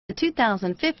The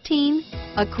 2015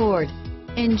 Accord.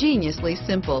 Ingeniously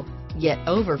simple, yet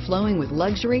overflowing with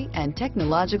luxury and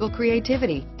technological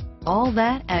creativity. All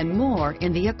that and more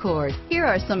in the Accord. Here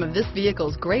are some of this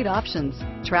vehicle's great options: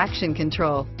 traction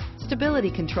control, stability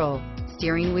control,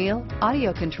 steering wheel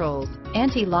audio controls,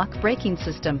 anti-lock braking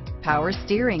system, power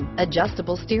steering,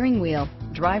 adjustable steering wheel,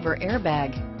 driver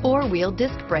airbag, four-wheel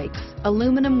disc brakes,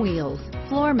 aluminum wheels,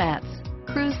 floor mats,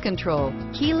 cruise control,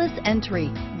 keyless entry,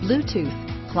 Bluetooth,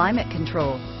 climate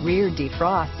control, rear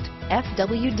defrost,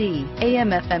 FWD,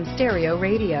 AM/FM stereo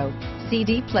radio,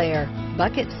 CD player,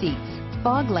 bucket seats,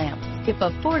 fog lamps. If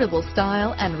affordable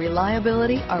style and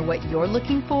reliability are what you're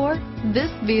looking for,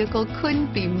 this vehicle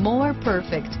couldn't be more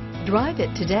perfect. Drive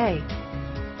it today.